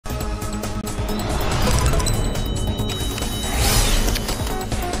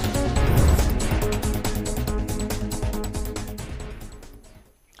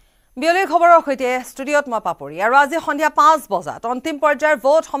বিয়লিৰ খবৰৰ সৈতে ষ্টুডিঅ'ত মই পাপৰি আৰু আজি সন্ধিয়া 5 বজাত অন্তিম পৰ্যায়ৰ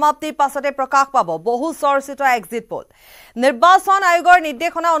ভোট সমাপ্তিৰ পাছতে প্ৰকাশ পাব বহু চৰ্চিত এক্সিট পোল নিৰ্বাচন আয়োগৰ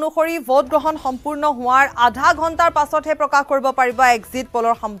নিৰ্দেশনা অনুসৰি ভোট গ্ৰহণ সম্পূৰ্ণ হোৱাৰ আধা ঘণ্টাৰ পাছতহে প্ৰকাশ কৰিব পাৰিব এক্সিট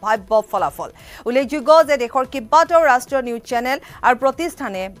পোলৰ সম্ভাৱ্য ফলাফল উল্লেখযোগ্য যে দেশৰ কিবাটাও ৰাষ্ট্ৰীয় নিউজ চেনেল আৰু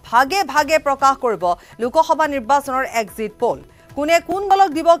প্ৰতিষ্ঠানে ভাগে ভাগে প্ৰকাশ কৰিব লোকসভা নিৰ্বাচনৰ এক্সিট পোল কোনে কোন দলক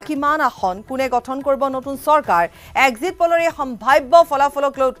দিব কিমান আসন কোনে গঠন কৰিব নতুন চৰকাৰ এক্সিট পোলৰ এই সম্ভাৱ্য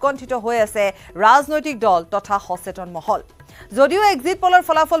ফলাফলক লৈ উৎকণ্ঠিত হৈ আছে ৰাজনৈতিক দল তথা সচেতন মহল যদিও এক্সিট পোলৰ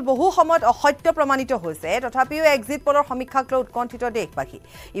ফলাফল বহু সময়ত অসত্য প্ৰমাণিত হৈছে তথাপিও এক্সিট পোলৰ সমীক্ষাক লৈ উৎকণ্ঠিত দেশবাসী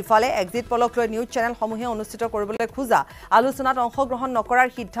ইফালে এক্সিট পোলক লৈ নিউজ চেনেল সমূহে অনুষ্ঠিত কৰিবলৈ খোজা আলোচনাত অংশগ্ৰহণ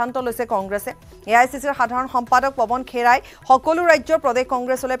নকৰাৰ সিদ্ধান্ত লৈছে কংগ্ৰেছে এআইচিচিৰ সাধাৰণ সম্পাদক পৱন খেৰাই সকলো ৰাজ্যৰ প্ৰদেশ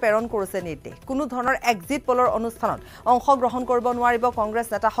কংগ্ৰেছলৈ প্ৰেৰণ কৰিছে নিৰ্দেশ কোনো ধৰণৰ এক্সিট পোলৰ অনুষ্ঠানত অংশগ্ৰহণ কৰিব নোৱাৰিব কংগ্ৰেছ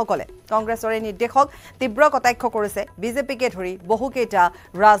নেতাসকলে কংগ্ৰেছৰ এই নিৰ্দেশক তীব্ৰ কটাক্ষ কৰিছে বিজেপিকে ধৰি বহুকেইটা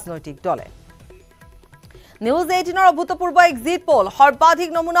ৰাজনৈতিক দলে News18ৰ অভূতপূৰ্ব এক্সিট পোল সৰ্বাধিক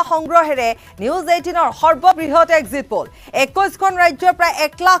নমুনা সংগ্ৰহেৰে News18ৰ সৰ্ববৃহৎ এক্সিট পোল 21খন ৰাজ্যৰ প্ৰায়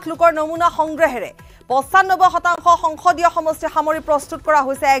 1 লাখ লোকৰ নমুনা সংগ্ৰহেৰে 95% সংসদীয় সমষ্টি সামৰি প্ৰস্তুত কৰা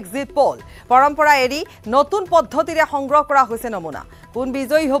হৈছে এক্সিট পোল পৰম্পৰা এৰি নতুন পদ্ধতিৰে সংগ্ৰহ কৰা হৈছে নমুনা কোন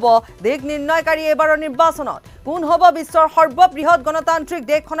বিজয়ী হ'ব দেশ নিৰ্ণয়কাৰী এবাৰৰ নিৰ্বাচনত কোন হ'ব বিশ্বৰ সৰ্ববৃহৎ গণতান্ত্ৰিক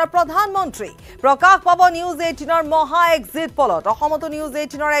দেশখনৰ প্ৰধানমন্ত্ৰী প্ৰকাশ পাব News18ৰ মহা এক্সিট পোলত অসমতো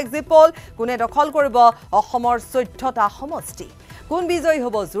News18ৰ এক্সিট পোল কোনে দখল কৰিব অসমৰ 14টা সমষ্টি কোন বিজয়ী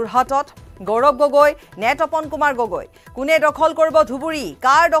হ'ব যোৰহাটত গৌৰৱ গগৈ নে তপন কুমাৰ গগৈ কোনে দখল কৰিব ধুবুৰী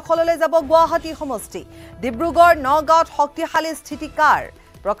কাৰ দখললৈ যাব গুৱাহাটী সমষ্টি ডিব্ৰুগড় নগাঁৱত শক্তিশালী স্থিতি কাৰ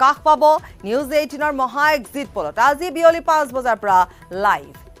প্ৰকাশ পাব News18ৰ মহা এক্সিট পোলত আজি বিয়লি 5 বজাৰ পৰা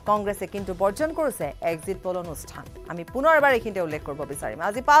লাইভ কংগ্ৰেছে কিন্তু বৰ্জন কৰিছে এক্সিট পোল অনুষ্ঠান আমি পুনৰ এবাৰ এইখিনিতে উল্লেখ কৰিব বিচাৰিম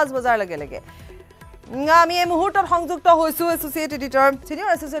আজি 5 বজাৰ লগে আমি এই মুহূৰ্তত সংযুক্ত হৈছো associate editor senior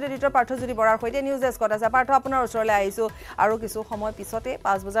associate editor Parthajyoti বৰাৰ সৈতে নিউজ এস্কট আছে পাৰ্থ আপোনাৰ ওচৰলৈ আহিছো আৰু কিছু সময় পিছতে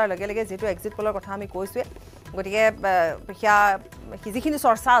 5 বজাৰ লগে যেটো এক্সিট পোলৰ কথা আমি কৈছোৱে গতিকে যিখিনি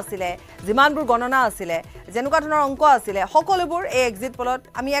চৰ্চা আছিলে যিমানবোৰ গণনা আছিলে যেনেকুৱা ধৰণৰ অংক আছিলে সকলোবোৰ এই এক্সিট পোলত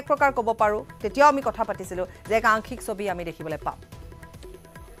আমি এক প্ৰকাৰ ক'ব পাৰো তেতিয়াও আমি কথা পাতিছিলো যে এক আংশিক ছবি আমি দেখিবলৈ পাম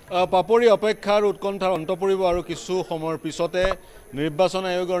পাপৰি অপেক্ষাৰ উৎকণ্ঠাৰ অন্ত পৰিব আৰু কিছু সময়ৰ পিছতে নিৰ্বাচন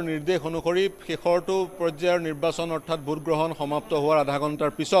আয়োগৰ নিৰ্দেশ অনুসৰি শেষৰটো পৰ্যায়ৰ নিৰ্বাচন অৰ্থাৎ ভোট গ্ৰহণ সমাপ্ত হোৱাৰ আধা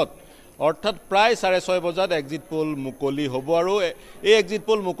ঘণ্টাৰ পিছত অৰ্থাৎ প্ৰায় 6:30 বজাত এক্সিট পোল মুকলি হ'ব আৰু এই এক্সিট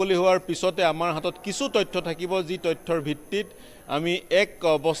পোল মুকলি হোৱাৰ পিছতে আমাৰ হাতত কিছু তথ্য থাকিব যি তথ্যৰ ভিত্তিত আমি এক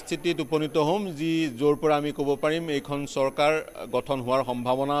অৱস্থিতিত উপনীত হ'ম যি জোৰ পৰা আমি ক'ব পাৰিম এইখন চৰকাৰ গঠন হোৱাৰ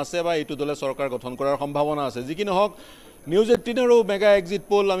সম্ভাৱনা আছে বা এইটো দলে চৰকাৰ গঠন কৰাৰ সম্ভাৱনা আছে যি কি নহওক News18ৰো মেগা এক্সিট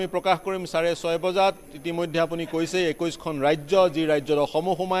পোল আমি প্ৰকাশ কৰিম 6:30 বজাত ইতিমধ্যে আপুনি কৈছে 21খন ৰাজ্য যি ৰাজ্যৰ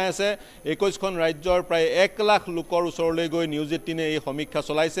অসমো সোমাই আছে 21খন ৰাজ্যৰ প্ৰায় 1 লাখ লোকৰ ওচৰলৈ গৈ News18এ এই সমীক্ষা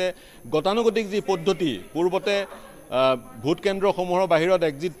চলাইছে গতানুগতিক যি পদ্ধতি পূৰ্বতে ভোট কেন্দ্ৰসমূহৰ বাহিৰত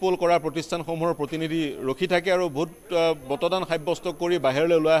এক্সিট পোল কৰা প্ৰতিষ্ঠানসমূহৰ প্ৰতিনিধি ৰখি থাকে আৰু ভোট মতদান সাব্যস্ত কৰি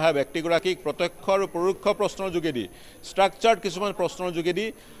বাহিৰলৈ ওলাই অহা ব্যক্তিগৰাকীক প্ৰত্যক্ষ আৰু পৰোক্ষ প্ৰশ্নৰ যোগেদি ষ্ট্ৰাকচাৰ্ড কিছুমান প্ৰশ্নৰ যোগেদি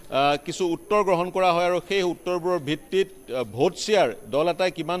কিছু উত্তৰ গ্ৰহণ কৰা হয় আৰু সেই উত্তৰবোৰৰ ভিত্তিত ভোট শ্বেয়াৰ দল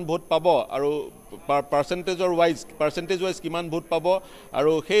এটাই কিমান ভোট পাব আৰু পাৰ্চেন্টেজ ৱাইজ কিমান ভোট পাব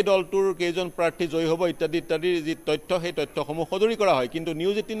আৰু সেই দলটোৰ কেইজন প্ৰাৰ্থী জয়ী হ'ব ইত্যাদি যি তথ্য সেই তথ্যসমূহ সদৰি কৰা হয় কিন্তু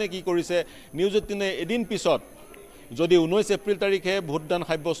News18এ কি কৰিছে News18এ এদিন পিছত যদি 19 এপ্ৰিল তাৰিখে ভোটদান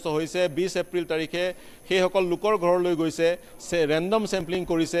সাব্যস্ত হৈছে 20 এপ্ৰিল তাৰিখে সেইসকল লোকৰ ঘৰলৈ গৈছে ৰেণ্ডম চেম্পলিং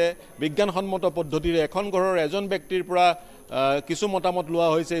কৰিছে বিজ্ঞানসন্মত পদ্ধতিৰে এখন ঘৰৰ এজন ব্যক্তিৰ পৰা কিছু মতামত লোৱা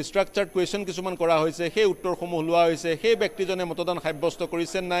হৈছে ষ্ট্ৰাকচাৰ্ড কুৱেশ্যন কিছুমান কৰা হৈছে সেই উত্তৰসমূহ লোৱা হৈছে সেই ব্যক্তিজনে মতদান সাব্যস্ত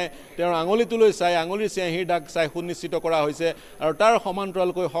কৰিছে নাই তেওঁৰ আঙুলিটোলৈ চাই আঙুলিৰ চিয়াঁহীৰ দাগ চাই সুনিশ্চিত কৰা হৈছে আৰু তাৰ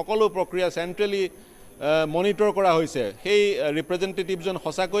সমান্তৰালকৈ সকলো প্ৰক্ৰিয়া চেণ্ট্ৰেলি মনিটৰ কৰা হৈছে সেই ৰিপ্ৰেজেন্টেটিভজন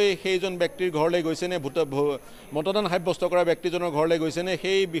সঁচাকৈ সেইজন ব্যক্তিৰ ঘৰলৈ গৈছে নে মতদান সাব্যস্ত কৰা ব্যক্তিজনৰ ঘৰলৈ গৈছে নে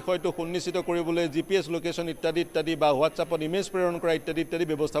সেই বিষয়টো সুনিশ্চিত কৰিবলৈ GPS লোকেশ্যন ইত্যাদি বা হোৱাটছআপত ইমেজ প্ৰেৰণ কৰা ইত্যাদি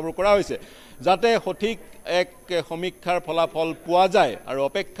ব্যৱস্থাবোৰ কৰা হৈছে যাতে সঠিক এক সমীক্ষাৰ ফলাফল পোৱা যায় আৰু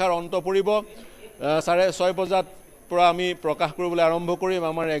অপেক্ষাৰ অন্ত পৰিব 6:30 বজাত পৰা আমি প্ৰকাশ কৰিবলৈ আৰম্ভ কৰিম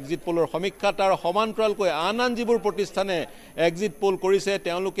আমাৰ এক্সিট পোলৰ সমীক্ষা তাৰ সমান্তৰালকৈ আন যিবোৰ প্ৰতিষ্ঠানে এক্সিট পোল কৰিছে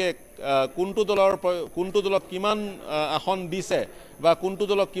তেওঁলোকে কোনটো দলক কিমান আসন দিছে বা কোনটো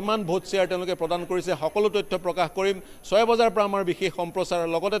দলক কিমান ভোট শ্বেয়াৰ তেওঁলোকে প্ৰদান কৰিছে সকলো তথ্য প্ৰকাশ কৰিম 6 বজাৰ পৰা আমাৰ বিশেষ সম্প্ৰচাৰ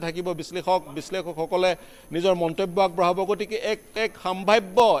লগতে থাকিব বিশ্লেষকসকলে নিজৰ মন্তব্য আগবঢ়াব গতিকে এক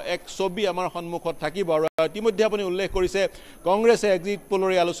সম্ভাৱ্য এক ছবি আমাৰ সন্মুখত থাকিব আৰু ইতিমধ্যে আপুনি উল্লেখ কৰিছে কংগ্ৰেছে এক্সিট পোলৰ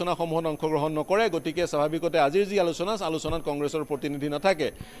এই আলোচনাসমূহত অংশগ্ৰহণ নকৰে গতিকে স্বাভাৱিকতে আজিৰ যি আলোচনাত কংগ্ৰেছৰ প্ৰতিনিধি নাথাকে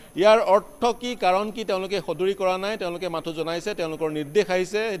ইয়াৰ অৰ্থ কি কাৰণ কি তেওঁলোকে সদৰি কৰা নাই তেওঁলোকে মাথো জনাইছে তেওঁলোকৰ নিৰ্দেশ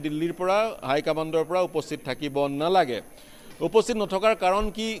আহিছে দিল্লীৰ পৰা হাইকমাণ্ডৰ পৰা উপস্থিত থাকিব নালাগে উপস্থিত নথকাৰ কাৰণ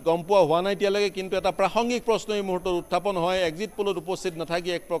কি গম পোৱা হোৱা নাই এতিয়ালৈকে কিন্তু এটা প্ৰাসংগিক প্ৰশ্ন এই মুহূৰ্তত উত্থাপন হয় এক্সিট পোলত উপস্থিত নাথাকি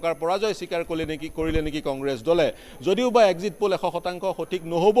এক প্ৰকাৰ পৰাজয় স্বীকাৰ কৰিলে নেকি কংগ্ৰেছ দলে যদিও বা এক্সিট পোল 100% সঠিক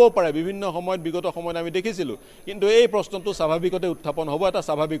নহবও পাৰে বিভিন্ন সময়ত বিগত সময়ত আমি দেখিছিলোঁ কিন্তু এই প্ৰশ্নটো স্বাভাৱিকতে উত্থাপন হ'ব এটা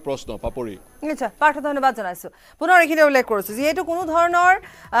স্বাভাৱিক প্ৰশ্ন পাপৰি আচ্ছা পাৰ্থ ধন্যবাদ জনাইছো পুনৰ এইখিনি উল্লেখ কৰিছো যেহেতু কোনো ধৰণৰ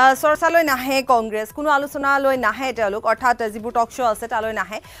চৰ্চালৈ নাহে কংগ্ৰেছ কোনো আলোচনালৈ নাহে তেওঁলোক অৰ্থাৎ যিবোৰ টক শ্ব' আছে তালৈ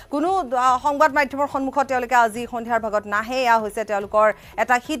নাহে কোনো সংবাদ মাধ্যমৰ সন্মুখত তেওঁলোকে আজি সন্ধিয়াৰ ভাগত নাহে এয়া হৈছে তেওঁলোকৰ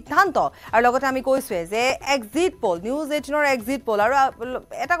এটা সিদ্ধান্ত আৰু লগতে আমি কৈছোৱে যে exit pole news 18ৰ exit pole আৰু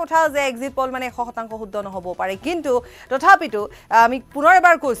এটা কথা যে এক্সিট পোল মানে 100% শুদ্ধ নহ'ব পাৰে কিন্তু তথাপিতো আমি পুনৰ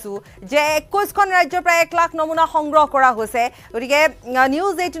এবাৰ কৈছো যে 21খন ৰাজ্যৰ প্ৰায় 1 লাখ নমুনা সংগ্ৰহ কৰা হৈছে গতিকে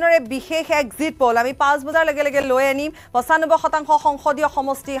নিউজ 18ৰ বিশেষ এক্সিট পোল আমি 5 বজাৰ লগে লৈ আনিম 95% সংসদীয়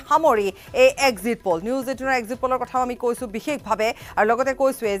সমষ্টি সামৰি এই এক্সিট পোল নিউজ 18ৰ এক্সিট পোলৰ কথাও আমি কৈছো বিশেষভাৱে আৰু লগতে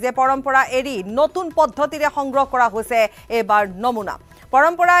কৈছোৱে যে পৰম্পৰা এৰি নতুন পদ্ধতিৰে সংগ্ৰহ কৰা হৈছে এবাৰ নমুনা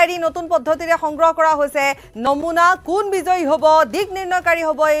পৰম্পৰা এৰি নতুন পদ্ধতিৰে সংগ্ৰহ কৰা হৈছে নমুনা কোন বিজয়ী হ'ব দিক নিৰ্ণয়কাৰী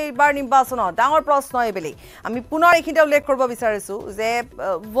হ'ব এইবাৰ নিৰ্বাচনত ডাঙৰ প্ৰশ্ন এইবেলি আমি পুনৰ এইখিনিতে উল্লেখ কৰিব বিচাৰিছো যে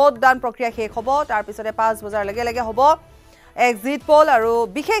ভোটদান প্ৰক্ৰিয়া শেষ হ'ব তাৰ পিছতে 5 বজাৰ লগে হ'ব এক্সিট পোল আৰু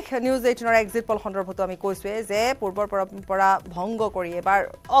বিশেষ নিউজ 18ৰ এক্সিট পোল সন্দৰ্ভতো আমি কৈছোৱে যে পূৰ্বৰ পৰম্পৰা ভংগ কৰি এবাৰ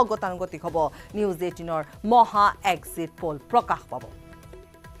অগতানুগতিক হ'ব নিউজ 18ৰ মহা এক্সিট পোল প্ৰকাশ পাব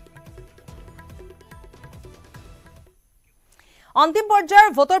অন্তিম পৰ্যায়ৰ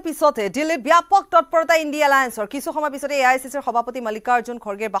ভোটৰ পিছতে দিল্লীত ব্যাপক তৎপৰতা ইণ্ডিয়া এলায়েন্সৰ কিছু সময় পিছতে এআইচিচিৰ সভাপতি মল্লিকাৰ্জুন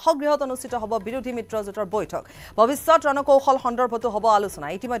খৰ্গেৰ বাসগৃহত অনুষ্ঠিত হ'ব বিৰোধী মিত্ৰজোঁটৰ বৈঠক ভৱিষ্যত ৰণকৌশল সন্দৰ্ভতো হ'ব আলোচনা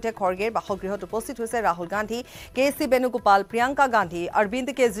ইতিমধ্যে খৰ্গেৰ বাসগৃহত উপস্থিত হৈছে ৰাহুল গান্ধী কেচি বেণুগোপাল প্ৰিয়ংকা গান্ধী অৰবিন্দ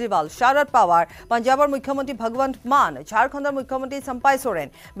কেজৰিৱাল শাৰদ পাৱাৰ পঞ্জাবৰ মুখ্যমন্ত্ৰী ভগৱন্ত মান ঝাৰখণ্ডৰ মুখ্যমন্ত্ৰী চম্পাই সোৰেন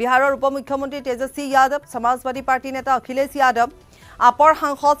বিহাৰৰ উপ মুখ্যমন্ত্ৰী তেজস্বী যাদৱ সমাজবাদী পাৰ্টীৰ নেতা অখিলেশ যাদৱ আপৰ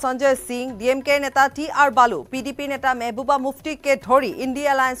সাংসদ সঞ্জয় সিং ডিএমকেৰ নেতা টি.আৰ. বালু পিডিপিৰ নেতা মেহবুবা মুফতিকে ধৰি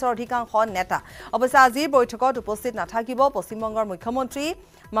ইণ্ডিয়া এলায়েন্সৰ অধিকাংশ নেতা অৱশ্যে আজিৰ বৈঠকত উপস্থিত নাথাকিব পশ্চিমবংগৰ মুখ্যমন্ত্ৰী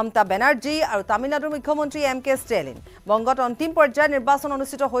মমতা বেনাৰ্জী আৰু তামিলনাডুৰ মুখ্যমন্ত্ৰী এম.কে. ষ্টেলিন বংগত অন্তিম পৰ্যায়ৰ নিৰ্বাচন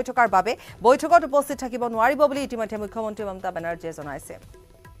অনুষ্ঠিত হৈ থকাৰ বাবে বৈঠকত উপস্থিত থাকিব নোৱাৰিব বুলি ইতিমধ্যে মুখ্যমন্ত্ৰী মমতা বেনাৰ্জীয়ে জনাইছে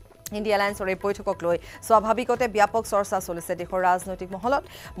ইণ্ডিয়া এলায়েন্সৰ এই বৈঠকক লৈ স্বাভাৱিকতে ব্যাপক চৰ্চা চলিছে দেশৰ ৰাজনৈতিক মহলত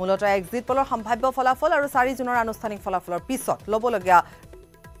মূলতঃ এক্সিট পোলৰ সম্ভাৱ্য ফলাফল আৰু 4 জুনৰ আনুষ্ঠানিক ফলাফলৰ পিছত ল'বলগীয়া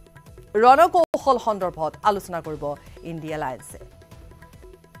ৰণকৌশল সন্দৰ্ভত আলোচনা কৰিব ইণ্ডিয়া এলায়েন্সে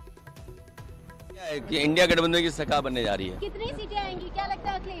इंडिया गठबंधन की सरकार बनने जा रही है कितनी सीटें आएंगी क्या लगता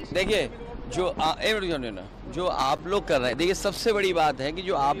है अखिलेश देखिए जो आप लोग कर रहे हैं देखिए सबसे बड़ी बात है कि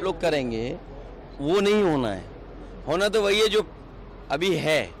जो आप लोग करेंगे वो नहीं होना है होना तो वही है जो अभी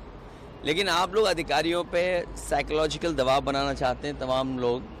है लेकिन आप लोग अधिकारियों पे साइकोलॉजिकल दबाव बनाना चाहते हैं तमाम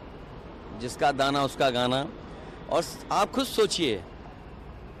लोग जिसका दाना उसका गाना और आप खुद सोचिए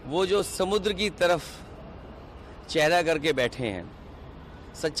वो जो समुद्र की तरफ चेहरा करके बैठे हैं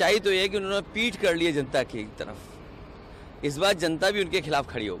सच्चाई तो ये है कि उन्होंने पीठ कर ली है जनता की तरफ इस बार जनता भी उनके खिलाफ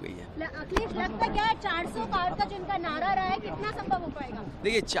खड़ी हो गई है अखिलेश लगता क्या है 400 पार का जो इनका नारा रहा है कितना संभव हो पाएगा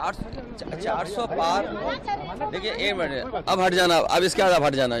देखिए 400 पार देखिए एक मिनट अब हट जाना अब इसके बाद अब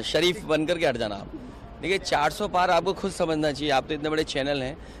हट जाना शरीफ बनकर के हट जाना आप देखिए 400 पार आपको खुद समझना चाहिए आप तो इतने बड़े चैनल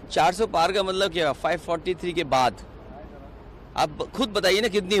हैं 400 पार का मतलब क्या 543 के बाद आप खुद बताइए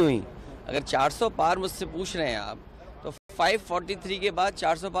ना कितनी हुई अगर 400 पार मुझसे पूछ रहे हैं आप तो 543 के बाद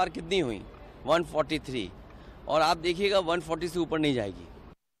 400 पार कितनी हुई 143 और आप देखिएगा 140 से ऊपर नहीं जाएगी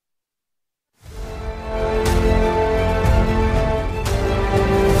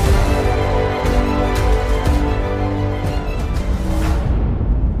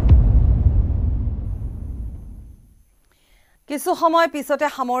কিছু সময় পিছতে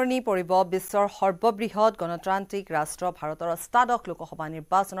সামৰণি পৰিব বিশ্বৰ সৰ্ববৃহৎ গণতান্ত্ৰিক ৰাষ্ট্ৰ ভাৰতৰ অষ্টাদশ লোকসভা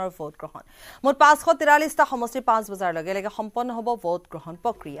নিৰ্বাচনৰ ভোট গ্ৰহণ মুঠ 543টা সমষ্টিৰ 5 বজাৰ লগে সম্পন্ন হ'ব ভোট গ্ৰহণ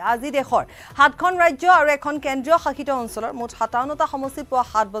প্ৰক্ৰিয়া আজি দেশৰ 7খন ৰাজ্য আৰু এখন কেন্দ্ৰীয় শাসিত অঞ্চলৰ মুঠ 57টা সমষ্টিত পুৱা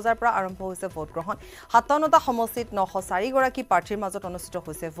 7 বজাৰ পৰা আৰম্ভ হৈছে ভোট গ্ৰহণ 57টা সমষ্টিত 904 গৰাকী প্ৰাৰ্থীৰ মাজত অনুষ্ঠিত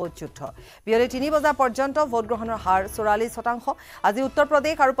হৈছে ভোট যুদ্ধ বিয়লি 3 বজা পৰ্যন্ত ভোট গ্ৰহণৰ হাৰ 44% আজি উত্তৰ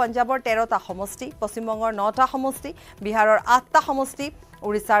প্ৰদেশ আৰু পঞ্জাবৰ 13টা সমষ্টি পশ্চিমবংগৰ 9টা সমষ্টি বিহাৰৰ 8টা সমষ্টি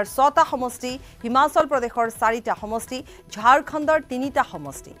উৰিষ্যাৰ 6টা সমষ্টি হিমাচল প্ৰদেশৰ 4টা সমষ্টি ঝাৰখণ্ডৰ 3টা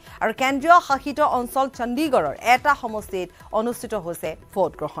সমষ্টি আৰু কেন্দ্ৰীয় শাসিত অঞ্চল চণ্ডীগড়ৰ এটা সমষ্টিত অনুষ্ঠিত হৈছে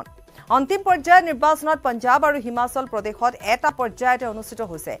ভোট গ্ৰহণ অন্তিম পৰ্যায়ৰ নিৰ্বাচনত পঞ্জাব আৰু হিমাচল প্ৰদেশত এটা পৰ্যায়তে অনুষ্ঠিত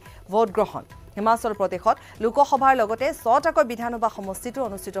হৈছে ভোট গ্ৰহণ হিমাচল প্ৰদেশত লোকসভাৰ লগতে 6টাকৈ বিধানসভা সমষ্টিতো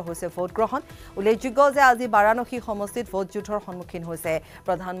অনুষ্ঠিত হৈছে ভোট গ্ৰহণ উল্লেখযোগ্য যে আজি বাৰাণসী সমষ্টিত ভোট যুদ্ধৰ সন্মুখীন হৈছে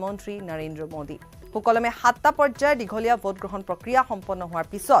প্ৰধানমন্ত্ৰী নৰেন্দ্ৰ মোদী সুকলমে 7টা পৰ্যায়ৰ দীঘলীয়া ভোট গ্ৰহণ প্ৰক্ৰিয়া সম্পন্ন হোৱাৰ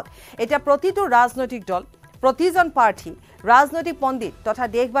পিছত এতিয়া প্ৰতিটো ৰাজনৈতিক দল প্ৰতিজন প্ৰাৰ্থী ৰাজনৈতিক পণ্ডিত তথা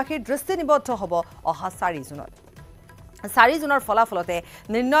দেশবাসীৰ দৃষ্টি নিবদ্ধ হ'ব অহা 4 জুনত 4 জুনৰ ফলাফলতে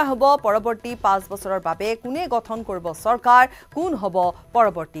নিৰ্ণয় হ'ব পৰৱৰ্তী 5 বছৰৰ বাবে কোনে গঠন কৰিব চৰকাৰ, কোন হ'ব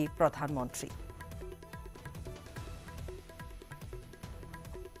পৰৱৰ্তী প্ৰধানমন্ত্ৰী।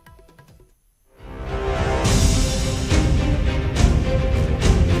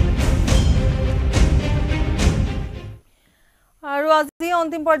 আৰু আজি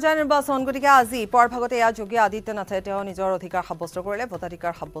অন্তিম পৰ্যায়ৰ নিৰ্বাচন, গতিকে আজি পুৱাৰ ভাগতে যোগী আদিত্যনাথে তেওঁ নিজৰ অধিকাৰ সাব্যস্ত কৰিলে,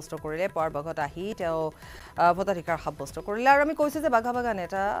 ভোটাধিকাৰ সাব্যস্ত কৰিলে। পুৱাৰ ভাগত আহি তেওঁ ভোটাধিকাৰ সাব্যস্ত কৰিলে। আৰু আমি কৈছোঁ যে বাঘা বাঘা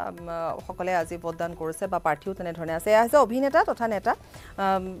নেতা সকলে আজি ভোটদান কৰিছে বা প্ৰাৰ্থীও তেনেধৰণে আছে। এয়া হৈছে অভিনেতা তথা নেতা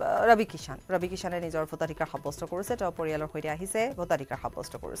ৰবি কিষাণে নিজৰ ভোটাধিকাৰ সাব্যস্ত কৰিছে। তেওঁ পৰিয়ালৰ সৈতে আহিছে, ভোটাধিকাৰ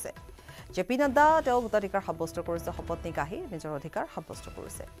সাব্যস্ত কৰিছে। জেপি নাড্ডা তেওঁ ভোটাধিকাৰ সাব্যস্ত কৰিছে, শপতনিক আহি নিজৰ অধিকাৰ সাব্যস্ত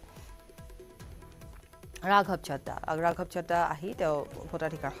কৰিছে। ৰাঘৱ চাড্ডা আহি তেওঁ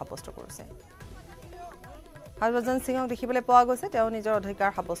ভোটাধিকাৰ সাব্যস্ত কৰিছে। হৰভজন সিঙক দেখিবলৈ পোৱা গৈছে, তেওঁ নিজৰ অধিকাৰ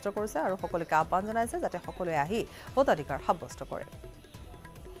সাব্যস্ত কৰিছে আৰু সকলোকে আহ্বান জনাইছে যাতে সকলোৱে আহি ভোটাধিকাৰ সাব্যস্ত কৰে।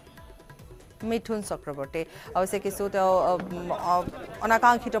 মিথুন চক্ৰৱৰ্তী অৱশ্যে কিছু তেওঁ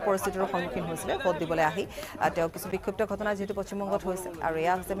অনাকাংক্ষিত পৰিস্থিতিৰ সন্মুখীন হৈছিলে ভোট দিবলৈ আহি। তেওঁ কিছু বিক্ষিপ্ত ঘটনা যিহেতু পশ্চিমবংগত হৈছে আৰু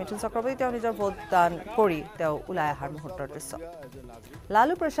এয়া হৈছে মিথুন চক্ৰৱৰ্তী তেওঁ নিজৰ ভোটদান কৰি তেওঁ ওলাই অহাৰ মুহূৰ্তৰ দৃশ্য।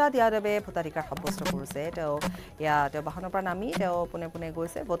 লালু প্ৰসাদ যাদৱে ভোটাধিকাৰ সাব্যস্ত কৰিছে। তেওঁ বাহনৰ পৰা নামি তেওঁ পোনে পোনে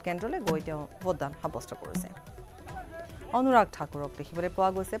গৈছে ভোট কেন্দ্ৰলৈ, গৈ তেওঁ ভোটদান সাব্যস্ত কৰিছে। অনুৰাগ ঠাকুৰক দেখিবলৈ পোৱা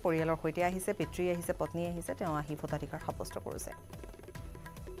গৈছে, পৰিয়ালৰ সৈতে আহিছে, পিতৃ আহিছে, পত্নী আহিছে, তেওঁ আহি ভোটাধিকাৰ সাব্যস্ত কৰিছে।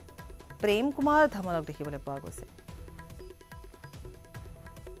 প্ৰেম কুমাৰ ধামলক দেখিবলৈ পোৱা গৈছে।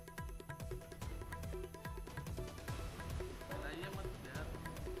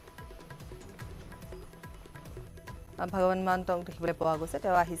 ভগৱান মান্তক দেখিবলৈ পোৱা গৈছে,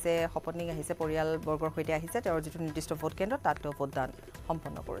 তেওঁ আহিছে, শপতনিক আহিছে, পৰিয়ালবৰ্গৰ সৈতে আহিছে, তেওঁৰ যিটো নিৰ্দিষ্ট ভোট কেন্দ্ৰ তাত তেওঁ ভোটদান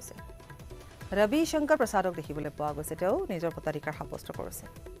সম্পন্ন কৰিছে। ৰবি শংকৰ প্ৰসাদক দেখিবলৈ পোৱা গৈছে, তেওঁ নিজৰ ভোটাধিকাৰ সাব্যস্ত কৰিছে।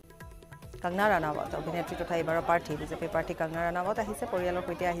 কংগনা ৰাণাৱত অভিনেত্ৰী তথা এইবাৰৰ প্ৰাৰ্থী বিজেপিৰ প্ৰাৰ্থী কংগনা ৰাণাৱত আহিছে, পৰিয়ালৰ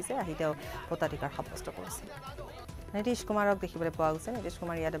সৈতে আহিছে, আহি তেওঁ ভোটাধিকাৰ সাব্যস্ত কৰিছে। নীতিশ কুমাৰক দেখিবলৈ পোৱা গৈছে, নীতিশ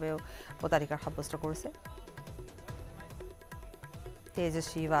কুমাৰ যাদৱেও ভোটাধিকাৰ সাব্যস্ত কৰিছে।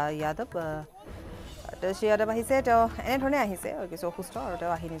 তেজস্বী যাদৱ আহিছে, তেওঁ এনেধৰণে আহিছে, কিছু অসুস্থ আৰু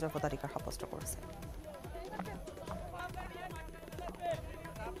তেওঁ আহি নিজৰ ভোটাধিকাৰ সাব্যস্ত কৰিছে।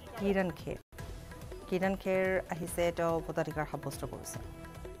 কিৰণ খেৰ আহিছে, তেওঁ ভোটাধিকাৰ সাব্যস্ত কৰিছে।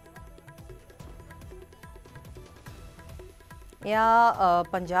 এয়া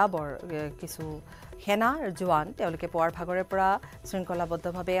পঞ্জাৱৰ কিছু সেনাৰ জোৱান, তেওঁলোকে পুৱাৰ ভাগৰে পৰা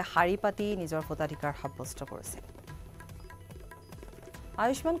শৃংখলাবদ্ধভাৱে শাৰী পাতি নিজৰ ভোটাধিকাৰ সাব্যস্ত কৰিছে।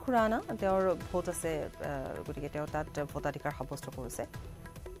 আয়ুষ্মান খুৰানা তেওঁৰ ভোট আছে, গতিকে তেওঁ তাত ভোটাধিকাৰ সাব্যস্ত কৰিছে।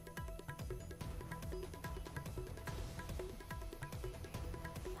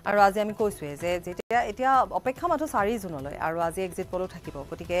 আৰু আজি আমি কৈছোঁৱে যে এতিয়া অপেক্ষা মাথো 4 জুনলৈ আৰু আজি এক্সিট পলো থাকিব,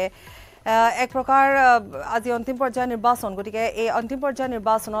 গতিকে এক প্ৰকাৰ আজি অন্তিম পৰ্যায়ৰ নিৰ্বাচন। গতিকে এই অন্তিম পৰ্যায়ৰ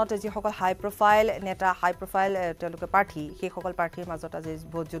নিৰ্বাচনত যিসকল হাই প্ৰফাইল নেতা, হাই প্ৰফাইল তেওঁলোকে প্ৰাৰ্থী, সেইসকল প্ৰাৰ্থীৰ মাজত আজি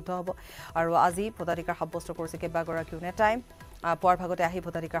ভোট যুদ্ধ হ'ব। আৰু আজি ভোটাধিকাৰ সাব্যস্ত কৰিছে কেইবাগৰাকীও নেতাই। পুৱাৰ ভাগতে আহি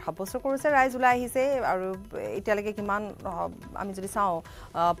ভোটাধিকাৰ সাব্যস্ত কৰিছে, ৰাইজ ওলাই আহিছে। আৰু এতিয়ালৈকে কিমান আমি যদি চাওঁ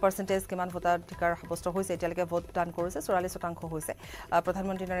পাৰ্চেণ্টেজ কিমান ভোটাধিকাৰ সাব্যস্ত হৈছে, এতিয়ালৈকে ভোটদান কৰিছে 44% হৈছে।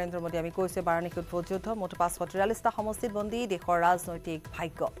 প্ৰধানমন্ত্ৰী নৰেন্দ্ৰ মোদী আমি কৈছোঁ বাৰাণসীত ভোট যুদ্ধ, মুঠ 543টা সমষ্টিত বন্দী দেশৰ ৰাজনৈতিক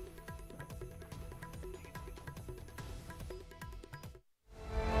ভাগ্য।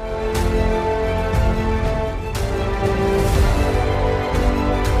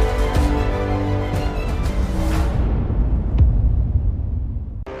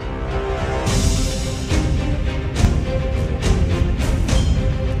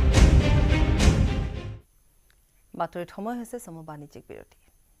 বাতৰিত সময় হৈছে চমু বাণিজ্যিক বিৰতি।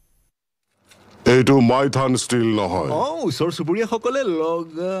 এইটো মাইথান ষ্টিল নহয়, ওচৰ চুবুৰীয়াসকলে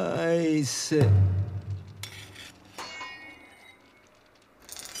লগাইছে।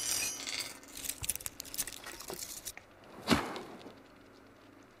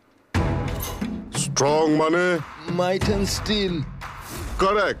 ষ্ট্ৰং মানে মাইথান ষ্টিল।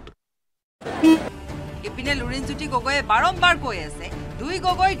 কাৰেক্ট। ইপিনে লুৰিণজ্যোতি গগৈয়ে বাৰম্বাৰ কৈ আছে 2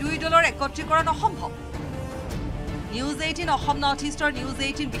 গগৈ 2 দলৰ একত্ৰীকৰণ অসম্ভৱ। News18 অসম নৰ্থইষ্টৰ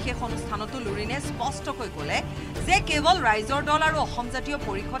News18 বিশেষ অনুষ্ঠানতো লুৰিণে স্পষ্টকৈ ক'লে যে কেৱল ৰাইজৰ দল আৰু অসম জাতীয়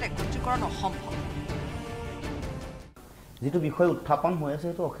পৰিষদ একত্ৰীকৰণ অসম্ভৱ। যিটো বিষয় উত্থাপন হৈ আছে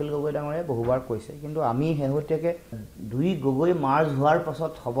সেইটো অখিল গগৈ ডাঙৰীয়াই বহুবাৰ কৈছে, কিন্তু আমি শেহতীয়াকৈ 2 গগৈ মাৰ্জ হোৱাৰ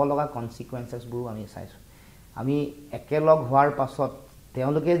পাছত হ'ব লগা কনচিকুৱেঞ্চেছবোৰো আমি চাইছোঁ। আমি একেলগ হোৱাৰ পাছত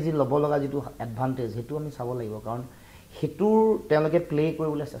তেওঁলোকে যি ল'ব লগা যিটো এডভান্টেজ সেইটো আমি চাব লাগিব, কাৰণ সেইটোৰ তেওঁলোকে প্লে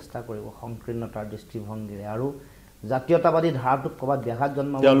কৰিবলৈ চেষ্টা কৰিব সংকীৰ্ণতাৰ দৃষ্টিভংগীৰে আৰু জাতীয়তাবাদী ধাৰাটোক ক'ৰবাত ব্যাঘাত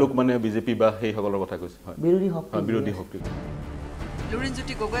জন্মাব। তেওঁলোক মানে বিজেপি বা সেইসকলৰ কথা কৈছে, বিৰোধী শক্তি।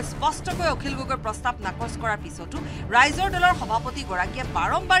 লুৰিণজ্যোতি গগৈ স্পষ্টকৈ অখিল গগৈৰ প্ৰস্তাৱ নাকচ কৰাৰ পিছতো ৰাইজৰ দলৰ সভাপতিগৰাকীয়ে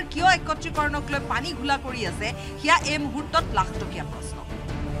বাৰম্বাৰ কিয় একত্ৰীকৰণক লৈ পানী ঘোলা কৰি আছে সেয়া এই মুহূৰ্তত লাখটকীয়া প্ৰশ্ন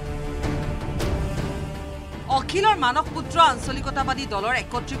অখিলৰ মানসপুত্ৰ আঞ্চলিকতাবাদী দলৰ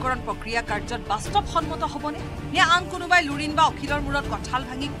একত্ৰীকৰণ প্ৰক্ৰিয়া কাৰ্যত বাস্তৱসন্মত হ'বনে নে আন কোনোবাই লুৰিণ বা অখিলৰ মূৰত কঁঠাল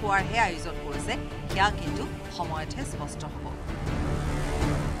ভাঙি খোৱাৰহে আয়োজন কৰিছে সেয়া কিন্তু সময়তহে স্পষ্ট হ'ব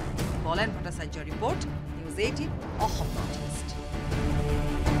বলেন ভট্টাচাৰ্যৰ report news 18 Assam north east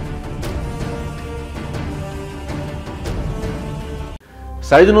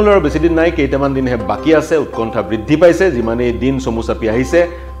চাৰিজনলৈ আৰু বেছি দিন নাই কেইটামান দিনহে বাকী আছে উৎকণ্ঠা বৃদ্ধি পাইছে যিমানেই দিন চমু চাপি আহিছে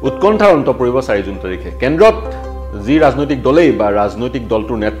উৎকণ্ঠাৰ অন্ত পৰিব 4 জুন তাৰিখে কেন্দ্ৰত যি ৰাজনৈতিক দলেই বা ৰাজনৈতিক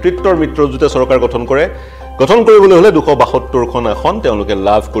দলটোৰ নেতৃত্বৰ মিত্ৰজোঁটে চৰকাৰ গঠন কৰিবলৈ হলে 272খন আসন তেওঁলোকে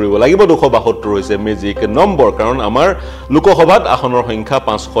লাভ কৰিব লাগিব 272 হৈছে মেজিক নম্বৰ কাৰণ আমাৰ লোকসভাত আসনৰ সংখ্যা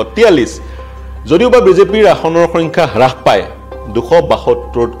 543 যদিও বা বিজেপিৰ আসনৰ সংখ্যা হ্ৰাস পায়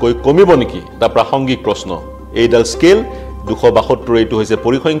 272তকৈ কমিব নেকি এটা প্ৰাসংগিক প্ৰশ্ন এইডাল স্কেল 272 এইটো হৈছে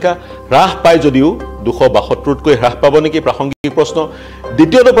পৰিসংখ্যা হ্ৰাস পায় যদিও 272তকৈ হ্ৰাস পাব নেকি প্ৰাসংগিক প্ৰশ্ন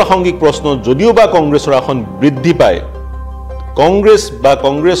দ্বিতীয়টো প্ৰাসংগিক প্ৰশ্ন যদিও বা কংগ্ৰেছৰ আসন বৃদ্ধি পায় কংগ্ৰেছ বা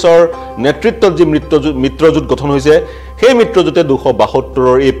কংগ্ৰেছৰ নেতৃত্বত যি মিত্ৰজোঁট গঠন হৈছে সেই মিত্ৰজোঁটে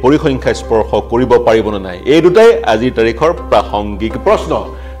 272ৰ এই পৰিসংখ্যা স্পৰ্শ কৰিব পাৰিব নে নাই এই দুটাই আজিৰ তাৰিখৰ প্ৰাসংগিক প্ৰশ্ন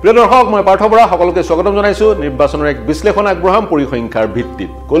প্ৰিয় দৰ্শক মই পাৰ্থ বৰা সকলোকে স্বাগতম জনাইছো নিৰ্বাচনৰ এক বিশ্লেষণ আগবঢ়াম পৰিসংখ্যাৰ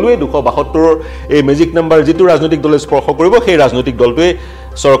ভিত্তিত কলুৱে 272ৰ এই মেজিক নাম্বাৰ যিটো ৰাজনৈতিক দলে স্পৰ্শ কৰিব সেই ৰাজনৈতিক দলটোৱে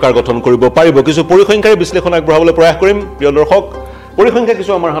চৰকাৰ গঠন কৰিব পাৰিব কিছু পৰিসংখ্যাৰ বিশ্লেষণ আগবঢ়াবলৈ প্ৰয়াস কৰিম প্ৰিয় দৰ্শক পৰিসংখ্যা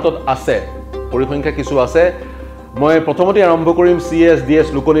কিছু আমাৰ হাতত আছে পৰিসংখ্যা কিছু আছে মই প্ৰথমতে আৰম্ভ কৰিম CSDS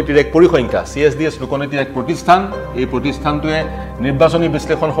লোকনীতিৰ এক পৰিসংখ্যা CSDS লোকনীতিৰ এক প্ৰতিষ্ঠান এই প্ৰতিষ্ঠানটোৱে নিৰ্বাচনী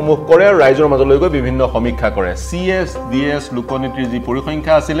বিশ্লেষণসমূহ কৰে আৰু ৰাইজৰ মাজলৈ গৈ বিভিন্ন সমীক্ষা কৰে CSDS লোকনীতিৰ যি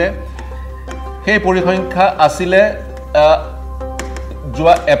পৰিসংখ্যা আছিলে সেই পৰিসংখ্যা আছিলে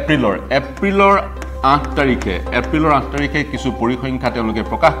যোৱা এপ্ৰিলৰ 8 তাৰিখে কিছু পৰিসংখ্যা তেওঁলোকে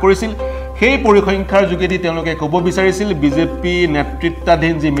প্ৰকাশ কৰিছিল সেই পৰিসংখ্যাৰ যোগেদি তেওঁলোকে ক'ব বিচাৰিছিল বিজেপি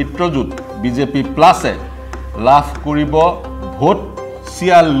নেতৃত্বাধীন যি মিত্ৰজোঁট বিজেপি প্লাছে লাভ কৰিব ভোট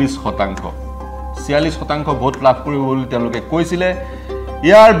 46% ভোট লাভ কৰিব বুলি তেওঁলোকে কৈছিলে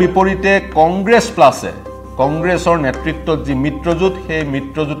ইয়াৰ বিপৰীতে কংগ্ৰেছ প্লাছে কংগ্ৰেছৰ নেতৃত্বত যি মিত্ৰজোঁট সেই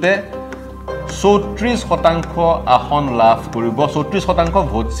মিত্ৰজোঁটে 34% আসন লাভ কৰিব 34%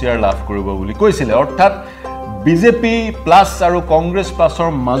 ভোট শ্বেয়াৰ লাভ কৰিব বুলি কৈছিলে অৰ্থাৎ বিজেপি প্লাছ আৰু কংগ্ৰেছ প্লাছৰ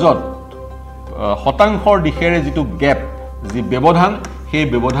মাজত শতাংশৰ দিশেৰে যিটো গেপ যি ব্যৱধান সেই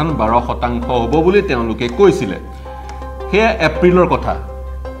ব্যৱধান 12% হ'ব বুলি তেওঁলোকে কৈছিলে হে এপ্ৰিলৰ কথা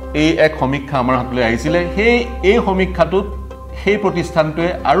এই এক সমীক্ষা আমাৰ হাতলৈ আহিছিলে এই সমীক্ষাটোত সেই প্ৰতিষ্ঠানটোৱে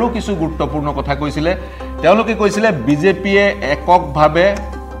আৰু কিছু গুৰুত্বপূৰ্ণ কথা কৈছিলে তেওঁলোকে কৈছিলে বিজেপিয়ে এককভাৱে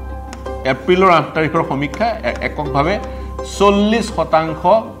এপ্ৰিলৰ 8 তাৰিখৰ সমীক্ষা এককভাৱে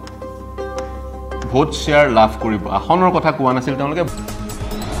 40% ভোট শ্বেয়াৰ লাভ কৰিব আসনৰ কথা কোৱা নাছিল তেওঁলোকে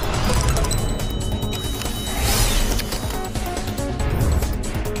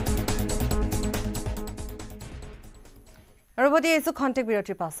ৰবদি এসু খন্তেক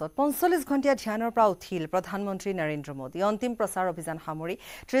বিৰতিৰ পাছত 45 ঘণ্টিয়া ধ্যানৰ পৰা উঠিল প্ৰধানমন্ত্ৰী নৰেন্দ্ৰ মোদী অন্তিম প্ৰচাৰ অভিযান সামৰি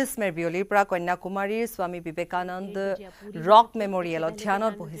 30 মেৰ বিয়লিৰ পৰা কন্যাকুমাৰীৰ স্বামী বিবেকানন্দ ৰক মেমৰিয়েলত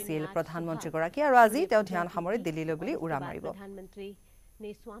ধ্যানত বহিছিল প্ৰধানমন্ত্ৰীগৰাকী আৰু আজি তেওঁ ধ্যান সামৰি দিল্লীলৈ বুলি উৰা মাৰিব प्रधानमंत्री ने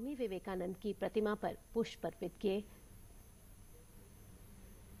स्वामी विवेकानंद की प्रतिमा पर पुष्प अर्पित किए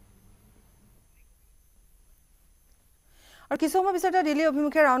और কিছু সময় পিছতে দিল্লী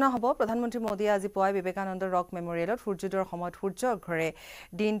অভিমুখে ৰাওনা হ'ব প্ৰধানমন্ত্ৰী মোদীয়ে আজি পুৱাই বিবেকানন্দ ৰক মেমৰিয়েলত সূৰ্যোদয়ৰ সময়ত সূৰ্য অঘৰে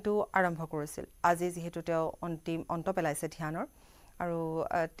দিনটো আৰম্ভ কৰিছিল আজি যেহেতু তেওঁ অন্ত পেলাইছে ধ্যানৰ আৰু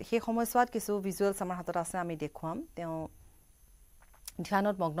সেই সময়ছোৱাত কিছু ভিজুৱেলছ আমাৰ হাতত আছে আমি দেখুৱাম তেওঁ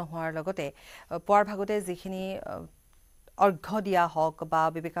ধ্যানত মগ্ন হোৱাৰ লগতে পুৱাৰ ভাগতে যিখিনি অৰ্ঘ্য দিয়া হওক বা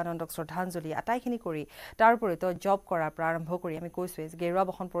বিবেকানন্দক শ্ৰদ্ধাঞ্জলি আটাইখিনি কৰি তাৰ উপৰিও জব কৰাৰ প্ৰাৰম্ভ কৰি আমি কৈছোৱে যে গেৰুৱা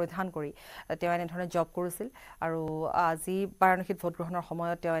বসন পৰিধান কৰি তেওঁ এনেধৰণে জব কৰিছিল আৰু আজি বাৰাণসীত ভোট গ্ৰহণৰ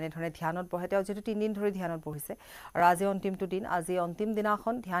সময়ত তেওঁ এনেধৰণে ধ্যানত বহে তেওঁ যেটো 3 দিন ধৰি ধ্যানত বহিছে আৰু আজি অন্তিমটো দিন আজি অন্তিম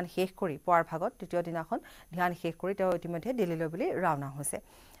দিনাখন ধ্যান শেষ কৰি পুৱাৰ ভাগত তৃতীয় দিনাখন ধ্যান শেষ কৰি তেওঁ ইতিমধ্যে দিল্লীলৈ বুলি ৰাওনা হৈছে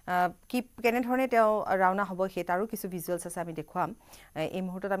কি কেনেধৰণে তেওঁ ৰাওনা হ'ব সেই তাৰো কিছু ভিজুৱেলছ আছে আমি দেখুৱাম এই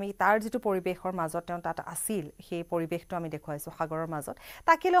মুহূৰ্তত আমি তাৰ যেটো পৰিবেশৰ মাজত তেওঁ তাত আছিল সেই পৰিবেশটো আমি দেখুৱাইছো সাগৰৰ মাজত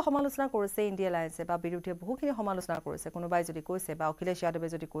তাকিলে সমালোচনা কৰিছে ইণ্ডিয়া এলায়েন্সে বা বিৰোধীয়ে বহুখিনি সমালোচনা কৰিছে কোনোবাই যদি কৈছে বা অখিলেশ যাদৱে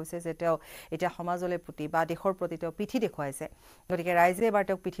যদি কৈছে যে তেওঁ এতিয়া সমাজলৈ প্ৰতি বা দেশৰ প্ৰতি তেওঁ পিঠি দেখুৱাইছে গতিকে ৰাইজে এবাৰ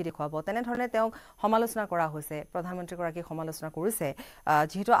তেওঁক পিঠি দেখুৱাব তেনেধৰণে তেওঁক সমালোচনা কৰা হৈছে প্ৰধানমন্ত্ৰীগৰাকী সমালোচনা কৰিছে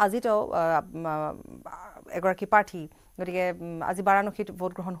যেহেতু আজি তেওঁ এগৰাকী প্ৰাৰ্থী গতিকে আজি বাৰাণসীত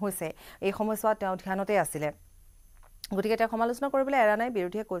ভোট গ্ৰহণ হৈছে এই সময়ছোৱাত তেওঁ ধ্যানতে আছিলে গতিকে তেওঁ সমালোচনা কৰিবলৈ এৰা নাই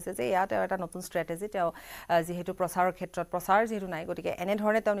বিৰোধীয়ে কৈছে যে ইয়াত এটা নতুন ষ্ট্ৰেটেজি তেওঁ যেহেতু প্ৰচাৰৰ ক্ষেত্ৰত প্ৰচাৰ যেহেতু নাই গতিকে এনে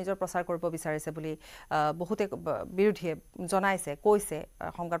ধৰণে তেওঁ নিজৰ প্ৰচাৰ কৰিব বিচাৰিছে বুলি বহুতে বিৰোধীয়ে জনাইছে কৈছে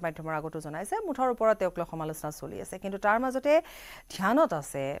সংবাদ মাধ্যমৰ আগতো জনাইছে মুঠৰ ওপৰত তেওঁক লৈ সমালোচনা চলি আছে কিন্তু তাৰ মাজতে ধ্যানত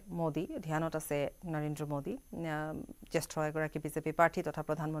আছে মোদী ধ্যানত আছে নৰেন্দ্ৰ মোদী জ্যেষ্ঠ এগৰাকী বিজেপি প্ৰাৰ্থী তথা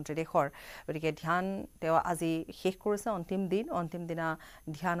প্ৰধানমন্ত্ৰী দেশৰ গতিকে ধ্যান তেওঁ আজি শেষ কৰিছে অন্তিম দিনা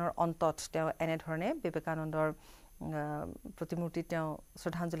ধ্যানৰ অন্তত তেওঁ এনে ধৰণে বিবেকানন্দৰ প্ৰতিমূৰ্তিত তেওঁ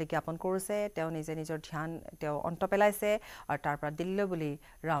শ্ৰদ্ধাঞ্জলি জ্ঞাপন কৰিছে তেওঁ নিজে নিজৰ ধ্যান তেওঁ অন্ত পেলাইছে আৰু তাৰ পৰা দিল্লী বুলি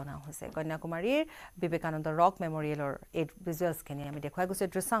ৰাওনা হৈছে কন্যাকুমাৰীৰ বিবেকানন্দ ৰক মেমৰিয়েলৰ এই ভিজুৱেলছখিনি আমি দেখুৱাই গৈছোঁ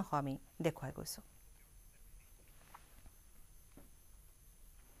দৃশ্যাংশ আমি দেখুৱাই গৈছোঁ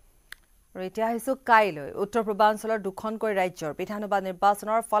আৰু এতিয়া আহিছোঁ কাইলৈ উত্তৰ পূৰ্বাঞ্চলৰ দুখনকৈ ৰাজ্যৰ বিধানসভা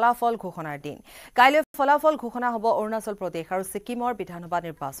নিৰ্বাচনৰ ফলাফল ঘোষণাৰ দিন কাইলৈ ফলাফল ঘোষণা হ'ব অৰুণাচল প্ৰদেশ আৰু ছিকিমৰ বিধানসভা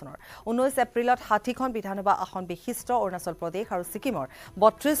নিৰ্বাচনৰ 19 এপ্ৰিলত 60খন বিধানসভা আসন বিশিষ্ট অৰুণাচল প্ৰদেশ আৰু ছিকিমৰ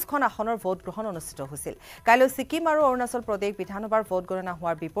 32খন আসনৰ ভোট গ্ৰহণ অনুষ্ঠিত হৈছিল কাইলৈ ছিকিম আৰু অৰুণাচল প্ৰদেশ বিধানসভাৰ ভোট গণনা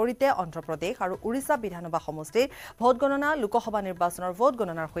হোৱাৰ বিপৰীতে অন্ধ্ৰপ্ৰদেশ আৰু উৰিষ্যা বিধানসভা সমষ্টিৰ ভোট গণনা লোকসভা নিৰ্বাচনৰ ভোট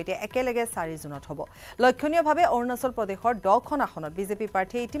গণনাৰ সৈতে একেলগে 4 জুনত হ'ব লক্ষণীয়ভাৱে অৰুণাচল প্ৰদেশৰ 10খন আসনত বিজেপি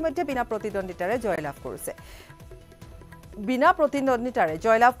প্ৰাৰ্থীয়ে ইতিমধ্যে বিনা প্ৰতিদ্বন্দ্বিতাৰে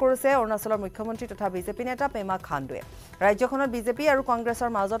জয়লাভ কৰিছে অৰুণাচলৰ মুখ্যমন্ত্ৰী তথা বিজেপি নেতা পেমা খাণ্ডুৱে ৰাজ্যখনত বিজেপি আৰু কংগ্ৰেছৰ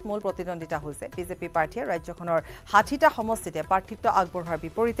মাজত মূল প্ৰতিদ্বন্দ্বিতা হৈছে বিজেপি প্ৰাৰ্থীয়ে ৰাজ্যখনৰ 60টা সমষ্টিতে প্ৰাৰ্থিত্ব আগবঢ়োৱাৰ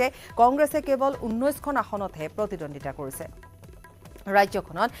বিপৰীতে কংগ্ৰেছে কেৱল 19খন আসনতহে প্ৰতিদ্বন্দ্বিতা কৰিছে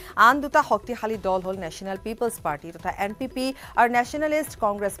ৰাজ্যখনত আন দুটা শক্তিশালী দল হ'ল নেশ্যনেল পিপলছ পাৰ্টি তথা এনপিপি আৰু নেশ্যনেলিষ্ট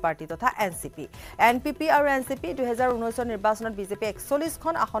কংগ্ৰেছ পাৰ্টি তথা এনচিপি এনপিপি আৰু এনচিপি 2019 নিৰ্বাচনত বিজেপি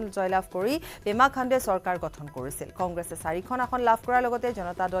 41খন আসন জয়লাভ কৰি পেমা খাণ্ডে চৰকাৰ গঠন কৰিছিল কংগ্ৰেছে 4খন আসন লাভ কৰাৰ লগতে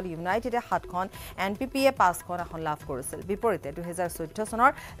জনতা দল ইউনাইটেডে 7খন এনপিপিয়ে 5খন আসন লাভ কৰিছিল বিপৰীতে 2014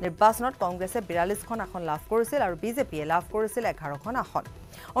 চনৰ নিৰ্বাচনত কংগ্ৰেছে 42খন আসন লাভ কৰিছিল আৰু বিজেপিয়ে লাভ কৰিছিল 11খন আসন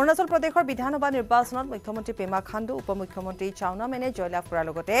অৰুণাচল প্ৰদেশৰ বিধানসভা নিৰ্বাচনত মুখ্যমন্ত্ৰী পেমা খাণ্ডু উপমুখ্যমন্ত্ৰী চাওনা মেনে জয়লাভ কৰাৰ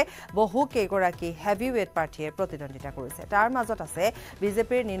লগতে বহু কেইগৰাকী হেভিৱেট প্ৰাৰ্থীয়ে প্ৰতিদ্বন্দ্বিতা কৰিছে তাৰ মাজত আছে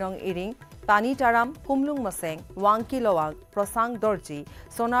বিজেপিৰ নিনং ইৰিং পানী তাৰাম কুমলুং মছেং ৱাংকি লৱাং প্ৰসাং দৰ্জী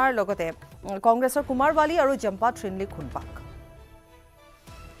সোনাৰ লগতে কংগ্ৰেছৰ কুমাৰ বালি আৰু জম্পা ট্ৰিনলি খুনপাক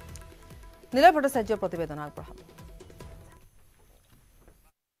নীলয় ভট্টাচাৰ্যৰ প্ৰতিবেদন আগবঢ়াব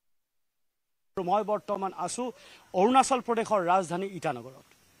মই বৰ্তমান আছো অৰুণাচল প্ৰদেশৰ ৰাজধানী ইটানগৰত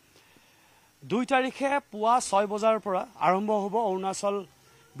 2 তাৰিখে পুৱা 6 বজাৰ পৰা আৰম্ভ হ'ব অৰুণাচল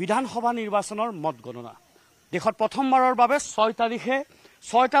বিধানসভা নিৰ্বাচনৰ মতগণনা দেশত প্ৰথমবাৰৰ বাবে 6 তাৰিখে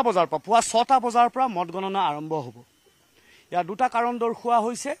 6টা বজাৰ পৰা পুৱা 6টা বজাৰ পৰা মতগণনা আৰম্ভ হ'ব ইয়াৰ দুটা কাৰণ দৰ্শোৱা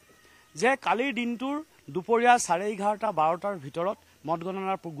হৈছে যে কালিৰ দিনটোৰ দুপৰীয়া 11:30 12টাৰ ভিতৰত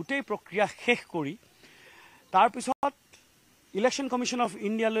মতগণনাৰ গোটেই প্ৰক্ৰিয়া শেষ কৰি তাৰ পিছত ইলেকশ্যন কমিশ্যন অফ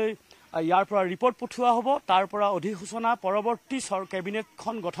ইণ্ডিয়ালৈ ইয়াৰ পৰা ৰিপৰ্ট পঠোৱা হ'ব তাৰ পৰা অধিসূচনা পৰৱৰ্তী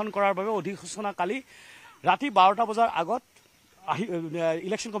কেবিনেটখন গঠন কৰাৰ বাবে অধিসূচনা কালি ৰাতি 12টা বজাৰ আগত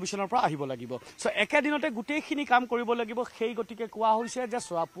ইলেকশ্যন কমিশ্যনৰ পৰা আহিব লাগিব সো একেদিনতে গোটেইখিনি কাম কৰিব লাগিব সেই গতিকে কোৱা হৈছে যে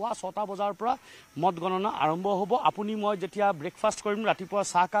পুৱা 6টা বজাৰ পৰা মতগণনা আৰম্ভ হ'ব আপুনি মই যেতিয়া ব্ৰেকফাষ্ট কৰিম ৰাতিপুৱা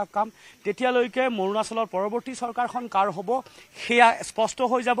চাহ কাপ খাম তেতিয়ালৈকে অৰুণাচলৰ পৰৱৰ্তী চৰকাৰখন কাৰ হ'ব সেয়া স্পষ্ট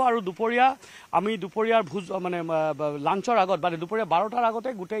হৈ যাব আৰু দুপৰীয়াৰ ভোজ মানে লাঞ্চৰ আগত বা দুপৰীয়া 12টাৰ আগতে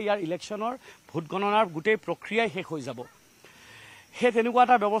গোটেই ইয়াৰ ইলেকশ্যনৰ ভোট গণনাৰ গোটেই প্ৰক্ৰিয়াই শেষ হৈ যাব সেই তেনেকুৱা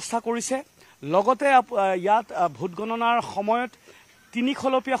এটা ব্যৱস্থা কৰিছে লগতে ইয়াত ভোট গণনাৰ সময়ত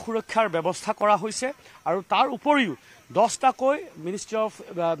 3খলপীয়া সুৰক্ষাৰ ব্যৱস্থা কৰা হৈছে আৰু তাৰ উপৰিও 10টাকৈ মিনিষ্ট্ৰী অফ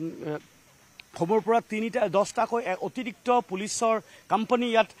খবৰ পৰা 10টাকৈ অতিৰিক্ত পুলিচৰ কোম্পানী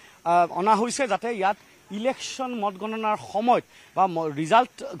ইয়াত অনা হৈছে যাতে ইয়াত ইলেকশ্যন মতগণনাৰ সময়ত বা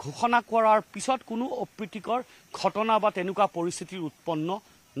ৰিজাল্ট ঘোষণা কৰাৰ পিছত কোনো অপ্ৰীতিকৰ ঘটনা বা তেনেকুৱা পৰিস্থিতিৰ উৎপন্ন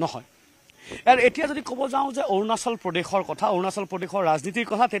নহয় আৰু এতিয়া যদি ক'ব যাওঁ যে অৰুণাচল প্ৰদেশৰ কথা অৰুণাচল প্ৰদেশৰ ৰাজনীতিৰ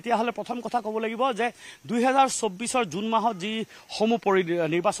কথা তেতিয়াহ'লে প্ৰথম কথা ক'ব লাগিব যে 2024 জুন মাহত যি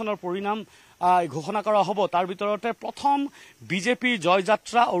নিৰ্বাচনৰ পৰিণাম ঘোষণা কৰা হ'ব তাৰ ভিতৰতে প্ৰথম বিজেপিৰ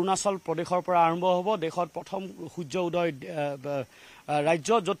জয়যাত্ৰা অৰুণাচল প্ৰদেশৰ পৰা আৰম্ভ হ'ব দেশত প্ৰথম সূৰ্য উদয় ৰাজ্য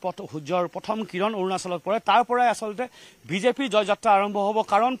য'ত সূৰ্যৰ প্ৰথম কিৰণ অৰুণাচলত পৰে তাৰ পৰাই আচলতে বিজেপিৰ জয়যাত্ৰা আৰম্ভ হ'ব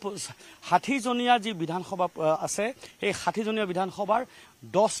কাৰণ 60জনীয়া যি বিধানসভা আছে সেই 60জনীয়া বিধানসভাৰ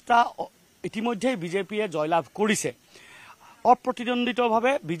 10টা ইতিমধ্যে বিজেপিয়ে জয়লাভ কৰিছে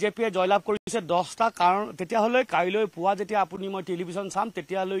অপ্ৰতিদ্বন্দ্বিতভাৱে বিজেপিয়ে জয়লাভ কৰিছে 10টা কাৰণ তেতিয়াহ'লে কাইলৈ পুৱা যেতিয়া আপুনি মই টেলিভিছন চাম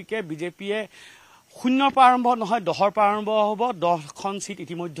তেতিয়ালৈকে বিজেপিয়ে 0ৰ পৰা আৰম্ভ নহয় 10ৰ পৰা আৰম্ভ হ'ব 10খন সিট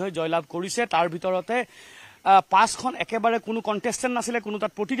ইতিমধ্যে জয়লাভ কৰিছে তাৰ ভিতৰতে 5খন একেবাৰে কোনো কণ্টেষ্টেণ্ট নাছিলে কোনো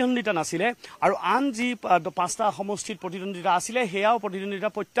তাত প্ৰতিদ্বন্দ্বিতা নাছিলে আৰু আন যি 5টা সমষ্টিত প্ৰতিদ্বন্দ্বিতা আছিলে সেয়াও প্ৰতিদ্বন্দ্বিতা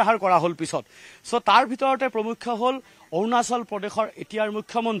প্ৰত্যাহাৰ কৰা হ'ল পিছত সো তাৰ ভিতৰতে প্ৰমুখ হ'ল অৰুণাচল প্ৰদেশৰ এতিয়াৰ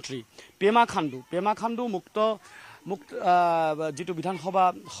মুখ্যমন্ত্ৰী পেমা খাণ্ডু মুক্ত মুক্ত যিটো বিধানসভা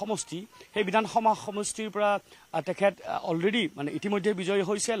সমষ্টি সেই বিধানসভা সমষ্টিৰ পৰা তেখেত অলৰেডি মানে ইতিমধ্যে বিজয়ী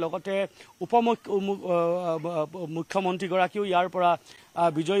হৈছে লগতে মুখ্যমন্ত্ৰীগৰাকীও ইয়াৰ পৰা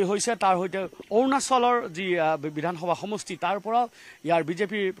বিজয়ী হৈছে তাৰ সৈতে অৰুণাচলৰ যি বিধানসভা সমষ্টি তাৰ পৰা ইয়াৰ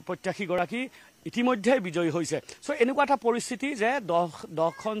বিজেপিৰ প্ৰত্যাশীগৰাকী ইতিমধ্যে বিজয়ী হৈছে সো এনেকুৱা এটা পৰিস্থিতি যে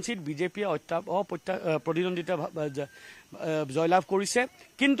 10খন সিট বিজেপিয়ে প্ৰতিদ্বন্দ্বিতা জয়লাভ কৰিছে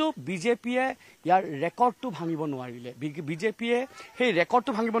কিন্তু বিজেপিয়ে ইয়াৰ ৰেকৰ্ডটো ভাঙিব নোৱাৰিলে বিজেপিয়ে সেই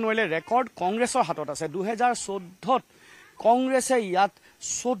ৰেকৰ্ডটো ভাঙিব নোৱাৰিলে ৰেকৰ্ড কংগ্ৰেছৰ হাতত আছে 2014ত কংগ্ৰেছে ইয়াত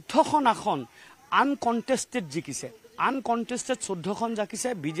 14খন আসন আনকণ্টেষ্টেড জিকিছে আনকণ্টেষ্টেড 14খন জিকিছে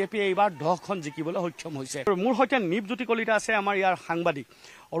বিজেপিয়ে এইবাৰ 10খন জিকিবলৈ সক্ষম হৈছে মোৰ সৈতে নিপজ্যোতি কলিতা আছে আমাৰ ইয়াৰ সাংবাদিক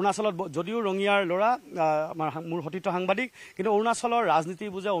অৰুণাচলত যদিও ৰঙিয়াৰ ল'ৰা আমাৰ মোৰ সতীৰ্থ সাংবাদিক কিন্তু অৰুণাচলৰ ৰাজনীতি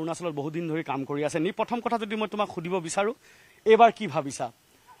বুজে অৰুণাচলত বহুত দিন ধৰি কাম কৰি আছে প্ৰথম কথা যদি মই তোমাক সুধিব বিচাৰো এইবাৰ কি ভাবিছা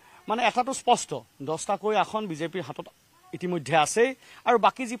মানে এটাটো স্পষ্ট 10টাকৈ আসন বিজেপিৰ হাতত ইতিমধ্যে আছে আৰু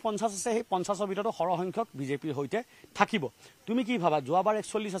বাকি যি 50 আছে সেই 50ৰ ভিতৰত সৰহ সংখ্যক বিজেপিৰ সৈতে থাকিব তুমি কি ভাবা যোৱাবাৰ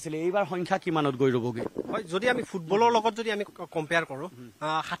 41 আছিল এইবাৰ সংখ্যা কিমানত গৈ ৰবগে হয় যদি আমি ফুটবলৰ লগত যদি আমি কম্পেয়াৰ কৰো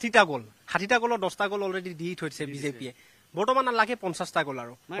 60টা গ'ল 10টা গ'ল অলৰেডি দি থৈছে বিজেপিয়ে বৰ্তমান লাগে 50টা গ'ল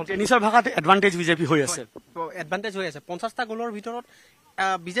আৰু টেনিছৰ ভাগত এডভান্টেজ বিজেপি হৈ আছে এডভান্টেজ হৈ আছে 50টা গ'লৰ ভিতৰত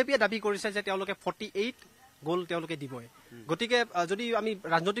বিজেপিয়ে দাবী কৰিছে যে তেওঁলোকে 48 গ'ল তেওঁলোকে দিবই গতিকে যদি আমি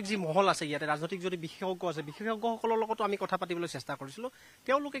ৰাজনৈতিক যি মহল আছে ইয়াতে ৰাজনৈতিক যদি বিশেষজ্ঞ আছে বিশেষজ্ঞসকলৰ লগতো আমি কথা পাতিবলৈ চেষ্টা কৰিছিলো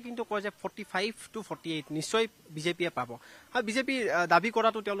তেওঁলোকে কিন্তু কয় যে 45 to 48 নিশ্চয় বিজেপিয়ে পাব আৰু বিজেপি দাবী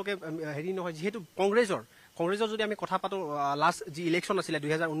কৰাটো তেওঁলোকে হেৰি নহয় যেহেতু কংগ্ৰেছৰ যদি আমি কথা পাতো লাষ্ট যি ইলেকশ্যন আছিলে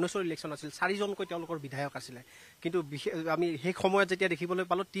 2019ৰ ইলেকশ্যন আছিল 4জনকৈ তেওঁলোকৰ বিধায়ক আছিলে কিন্তু আমি সেই সময়ত যেতিয়া দেখিবলৈ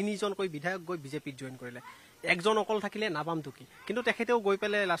পালো 3জনকৈ বিধায়ক গৈ বিজেপিত জইন কৰিলে একজন অকল থাকিলে নাবামটো কি কিন্তু তেখেতেও গৈ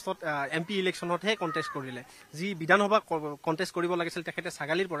পেলাই লাষ্টত এমপি ইলেকশ্যনতহে কণ্টেষ্ট কৰিলে যি বিধানসভা কণ্টেষ্ট কৰিব লাগিছিল তেখেতে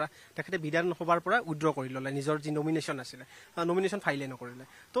ছাগালিৰ পৰা তেখেতে বিধানসভাৰ পৰা উইথড্ৰ কৰি ল'লে নিজৰ যি নমিনেশ্যন আছিলে নমিনেশ্যন ফাইলে নকৰিলে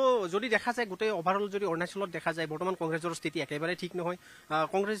তো যদি দেখা যায় গোটেই অভাৰঅল যদি অৰুণাচলত দেখা যায় বৰ্তমান কংগ্ৰেছৰ স্থিতি একেবাৰে ঠিক নহয়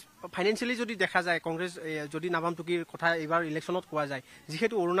কংগ্ৰেছ ফাইনেন্সিয়েলি যদি দেখা যায় কংগ্ৰেছ যদি নাবামটুকিৰ কথা এইবাৰ ইলেকশ্যনত কোৱা যায়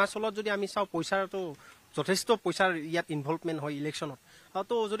যিহেতু অৰুণাচলত যদি আমি চাওঁ পইচাটো যথেষ্ট পইচাৰ ইয়াত ইনভলভমেণ্ট হয় ইলেকশ্যনত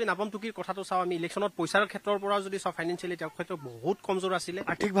তো যদি নাবামটুকিৰ কথাটো চাওঁ আমি ইলেকশ্যনত পইচাৰ ক্ষেত্ৰৰ পৰা যদি চাওঁ ফাইনেন্সিয়েলি তেওঁৰ ক্ষেত্ৰত বহুত কমজোৰ আছিলে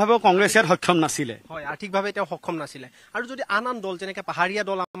আৰ্থিকভাৱেও কংগ্ৰেছ ইয়াত সক্ষম নাছিলে হয় আৰ্থিকভাৱে তেওঁ সক্ষম নাছিলে আৰু যদি আন দল যেনেকৈ পাহাৰীয়া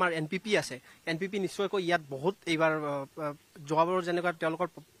দল আমাৰ এনপিপি আছে এনপিপি নিশ্চয়কৈ ইয়াত বহুত এইবাৰ যোৱাবাৰ যেনেকুৱা তেওঁলোকৰ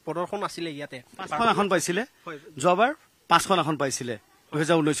প্ৰদৰ্শন আছিলে ইয়াতে 5খন আসন পাইছিলে যোৱাবাৰ 5খন আসন পাইছিলে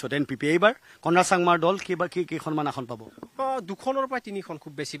 2019ত এনপিপি এইবাৰ কন্যা চাংমাৰ দল কেইখনমান আসন পাব 2খনৰ পৰা 3খন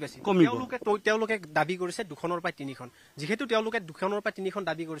খুব বেছি তেওঁলোকে দাবী কৰিছে 2খনৰ পৰা 3খন যিহেতু তেওঁলোকে 2খনৰ পৰা 3খন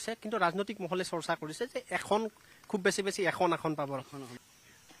দাবী কৰিছে কিন্তু ৰাজনৈতিক মহলে চৰ্চা কৰিছে যে এখন খুব বেছি এখন আসন পাব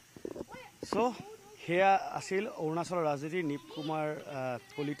সো সেয়া আছিল অৰুণাচলৰ ৰাজনীতি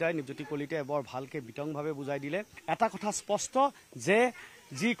নিপজ্যোতি কলিতাই বৰ ভালকে বিতংভাৱে বুজাই দিলে এটা কথা স্পষ্ট যে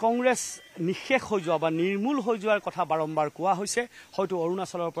যি কংগ্ৰেছ নিশেষ হৈ যোৱা বা নিৰ্মূল হৈ যোৱাৰ কথা বাৰম্বাৰ কোৱা হৈছে হয়তো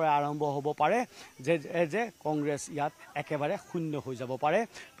অৰুণাচলৰ পৰা আৰম্ভ হ'ব পাৰে যে কংগ্ৰেছ ইয়াত একেবাৰে শূন্য হৈ যাব পাৰে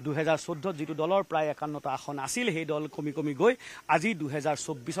 2014ত যিটো দলৰ প্ৰায় 51টা আসন আছিল সেই দল কমি গৈ আজি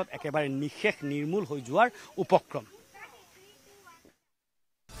 2024ত একেবাৰে নিশেষ নিৰ্মূল হৈ যোৱাৰ উপক্ৰম